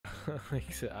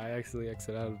I actually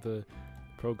exited out of the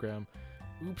program.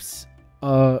 Oops.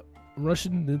 The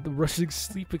Russian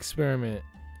sleep experiment.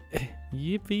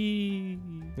 Yippee!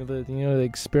 The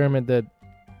experiment that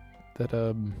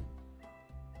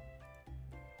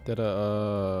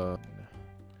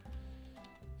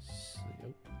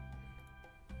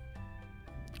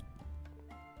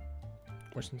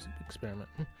Russian sleep experiment.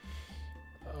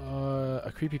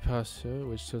 A creepypasta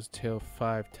which tells the tale of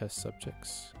 5 test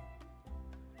subjects.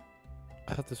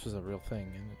 I thought this was a real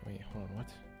thing. And wait, hold on, what?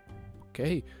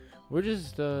 Okay, we're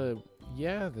just terrible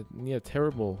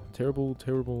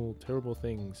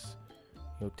things.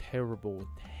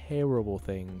 Terrible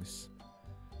things.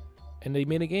 And they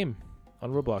made a game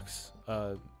on Roblox.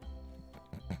 How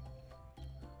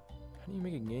do you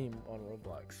make a game on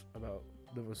Roblox about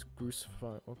the most gruesome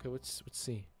fun? Okay, let's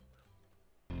see.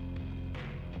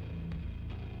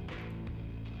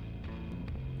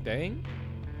 Dang,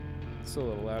 it's a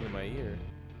little loud in my ear.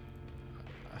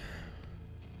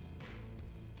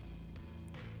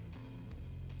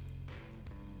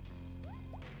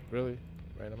 Really?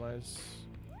 Randomize?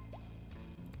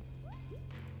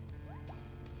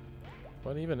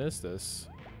 What even is this?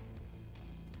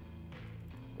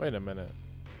 Wait a minute.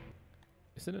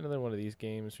 Is it another one of these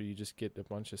games where you just get a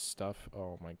bunch of stuff?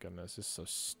 Oh my goodness, this is so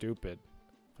stupid.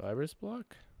 Virus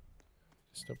block?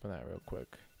 Just open that real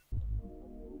quick.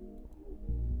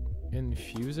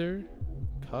 Infuser?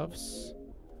 Cuffs?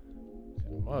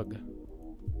 Mug.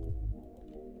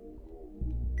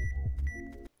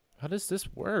 How does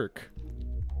this work?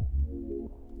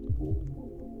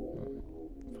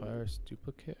 Virus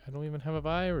duplicate? I don't even have a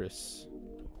virus.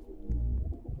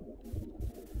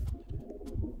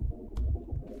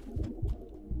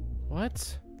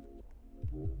 What?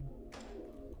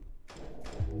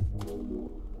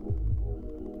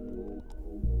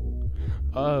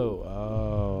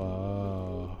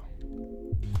 Oh.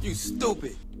 You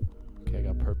stupid. Okay, I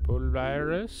got purple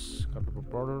virus. Got the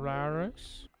purple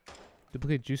virus.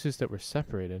 Duplicate juices that were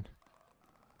separated.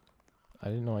 I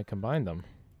didn't know I combined them.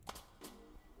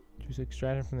 Juice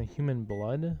extracted from the human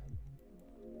blood. I'm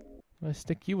gonna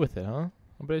stick you with it, huh?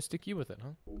 I'm gonna stick you with it,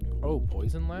 huh? Oh,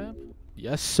 poison lab?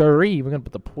 Yes, sirree. We're gonna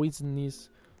put the poison in these.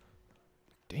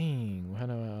 Dang, how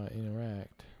do I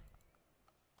interact?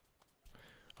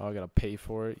 Oh, I gotta pay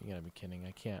for it. You gotta be kidding.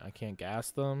 I can't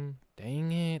gas them.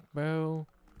 Dang it, bro.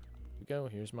 Here we go.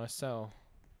 Here's my cell.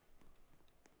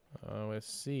 Let's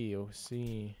see. Let's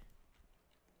see.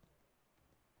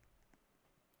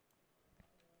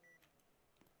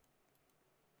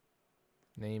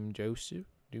 Name Joseph.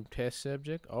 New test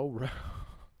subject. Oh, right.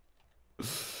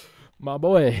 My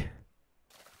boy.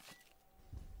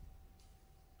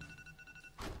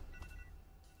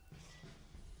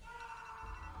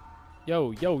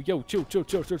 Yo, chill.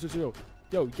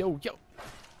 Yo.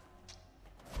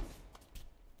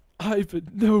 Ivan,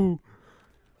 no.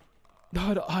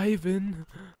 Not Ivan.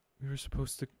 We were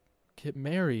supposed to get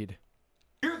married.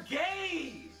 You're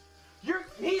gay.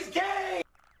 He's gay.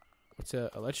 Let's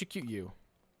electrocute you.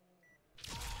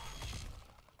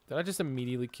 Did I just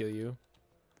immediately kill you?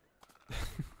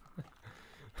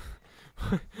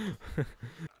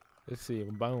 Let's see,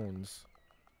 bones.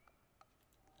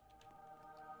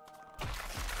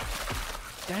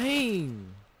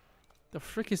 Dang! The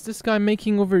frick is this guy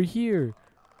making over here?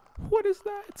 What is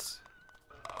that?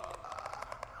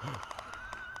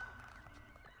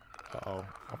 Uh-oh.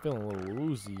 I'm feeling a little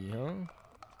woozy, huh?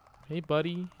 Hey,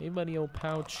 buddy. Hey, buddy, old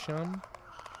pal chum.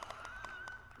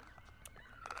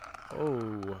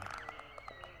 Oh.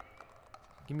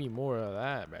 Give me more of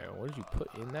that, bro. What did you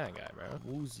put in that guy, bro?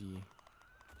 Woozy.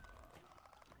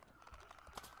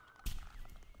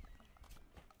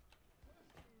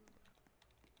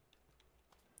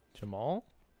 Jamal?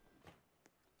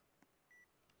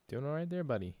 Doing alright there,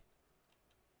 buddy?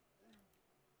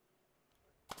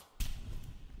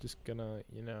 Just gonna,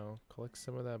 you know, collect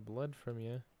some of that blood from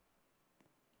you.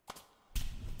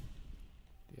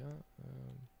 Yeah,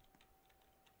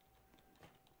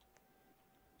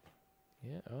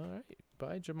 yeah, alright.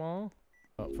 Bye, Jamal.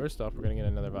 Oh, first off, we're gonna get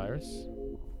another virus.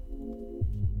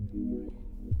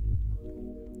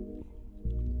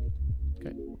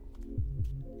 Okay.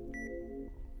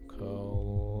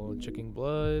 Cold chicken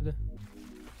blood.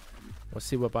 Let's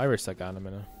see what virus I got in a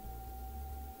minute.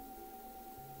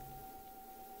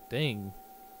 Dang.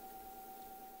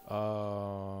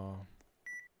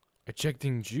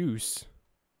 Ejecting juice.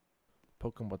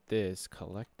 Pokemon with this.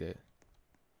 Collect it.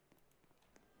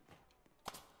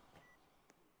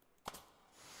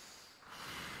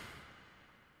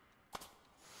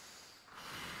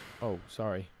 Oh,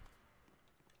 sorry.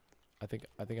 I think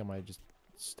I might have just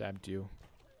stabbed you.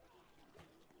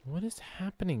 What is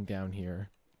happening down here?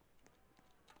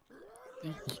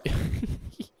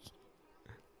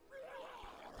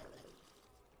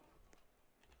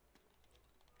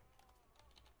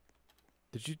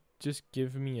 Did you just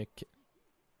give me a ki-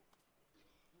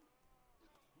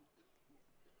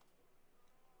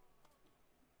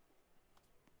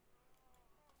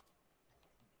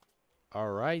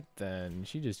 Alright then.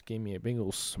 She just gave me a big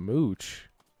ol' smooch.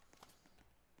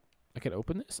 I can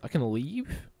open this? I can leave?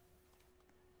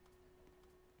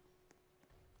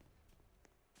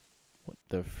 What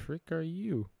the frick are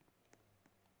you?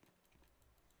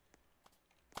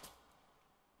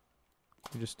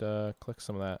 You just click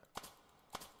some of that.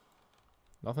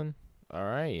 Nothing?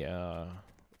 Alright,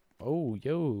 oh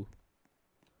yo.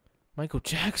 Michael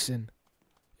Jackson.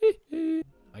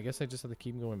 I guess I just have to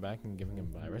keep going back and giving him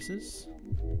viruses.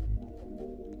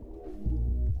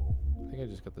 I think I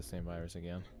just got the same virus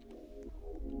again.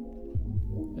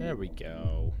 There we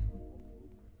go.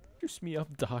 Juice me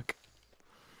up, Doc.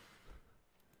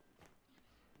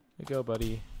 Here you go,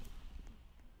 buddy.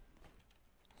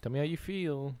 Tell me how you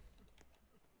feel.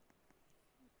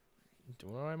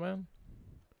 Doing alright, man?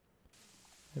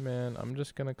 Hey, man, I'm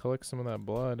just gonna collect some of that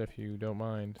blood if you don't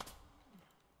mind.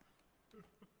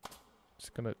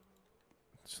 Just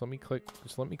let me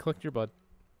collect your blood.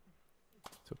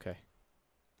 It's okay.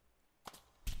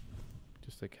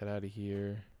 Just to get out of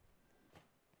here.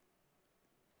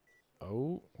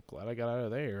 Oh, glad I got out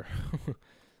of there.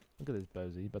 Look at this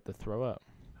Bozy, about to throw up.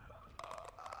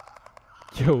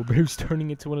 Yo, Bear's turning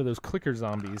into one of those clicker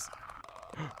zombies.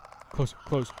 Close,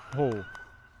 close. Oh,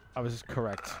 I was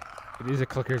correct. It is a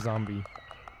clicker zombie.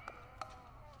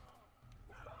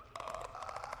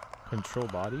 Control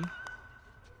body.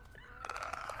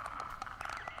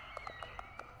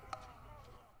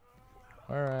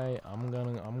 Alright, I'm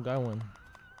going.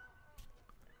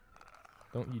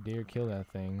 Don't you dare kill that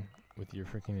thing with your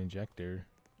freaking injector.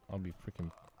 I'll be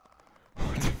freaking...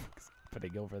 What the fuck's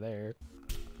happening over there?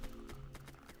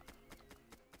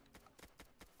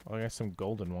 Oh, I got some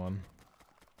golden one.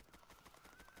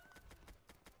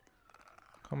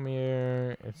 Come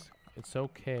here. It's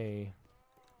okay.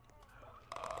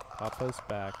 Papa's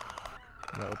back.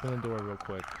 I'm gonna open the door real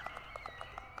quick.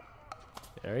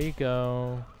 There you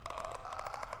go.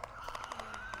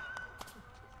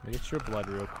 Get your blood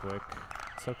real quick.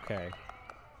 It's okay.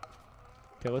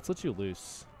 Okay, let's let you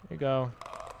loose. Here you go.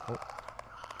 Oh.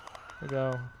 Here you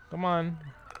go. Come on.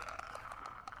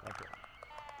 Okay.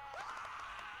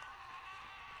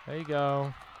 There you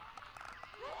go.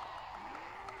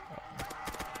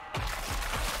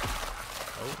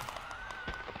 Oh.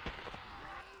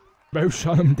 Bo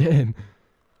shot him dead.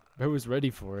 Bo was ready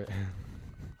for it.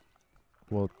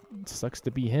 Well, it sucks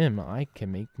to be him. I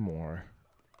can make more.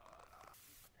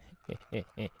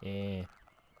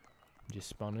 Just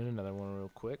spawn in another one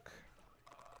real quick.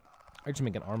 I just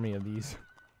make an army of these.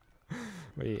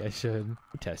 Wait, I should.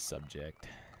 Test subject.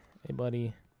 Hey,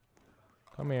 buddy.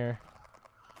 Come here.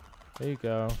 There you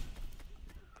go.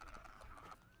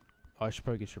 Oh, I should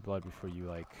probably get your blood before you,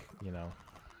 like, you know.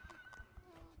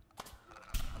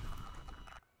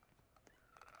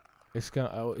 It's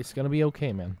gonna be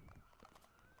okay, man.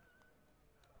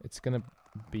 It's gonna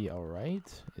be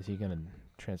alright. Is he gonna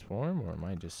transform, or am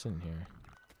I just sitting here?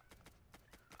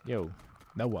 Yo,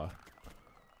 Noah.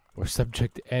 Or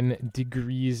subject N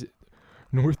degrees,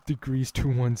 north degrees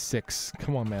 216.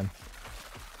 Come on, man.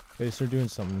 They start doing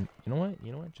something. You know what?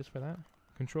 You know what? Just for that,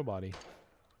 control body.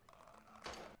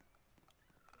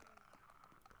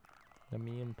 The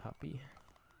me and puppy.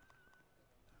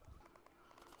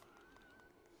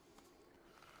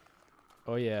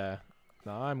 Oh yeah.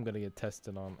 Now I'm gonna get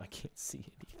tested on. I can't see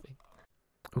anything.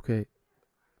 Okay.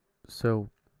 So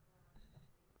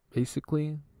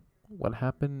basically what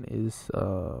happened is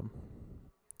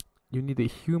you need a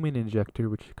human injector,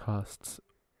 which costs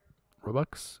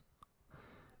Robux,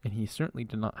 and he certainly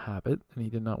did not have it, and he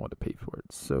did not want to pay for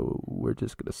it. So we're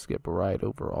just gonna skip right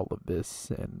over all of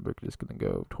this, and we're just gonna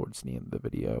go towards the end of the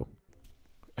video.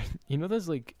 You know those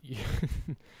like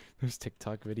those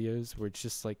TikTok videos where it's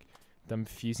just like them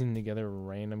fusing together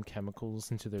random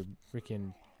chemicals into their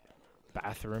freaking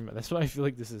bathroom? That's what I feel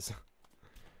like this is.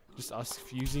 Just us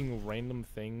fusing random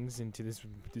things into these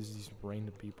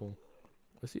random people.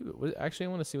 Let's see. Actually, I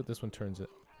want to see what this one turns it.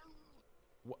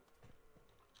 What?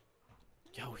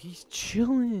 Yo, he's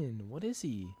chilling. What is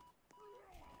he?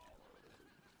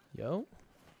 Yo,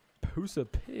 who's a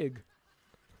pig?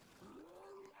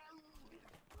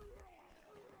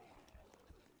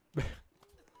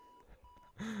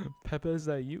 Peppa, is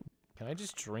that you? Can I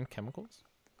just drink chemicals?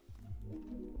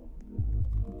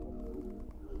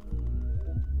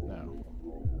 No.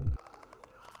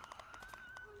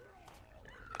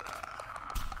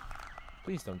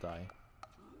 Please don't die.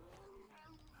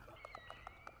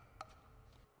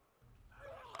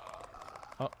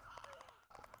 Oh.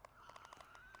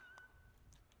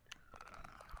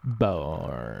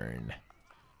 Burn.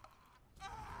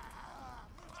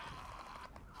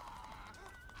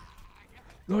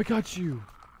 No, I got you.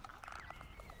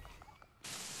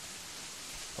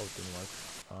 Oh, it didn't work.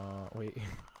 Wait.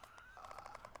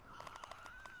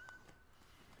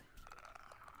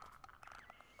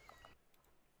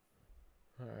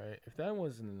 Alright, if that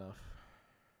wasn't enough,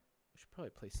 we should probably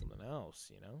play something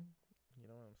else, you know? You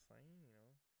know what I'm saying?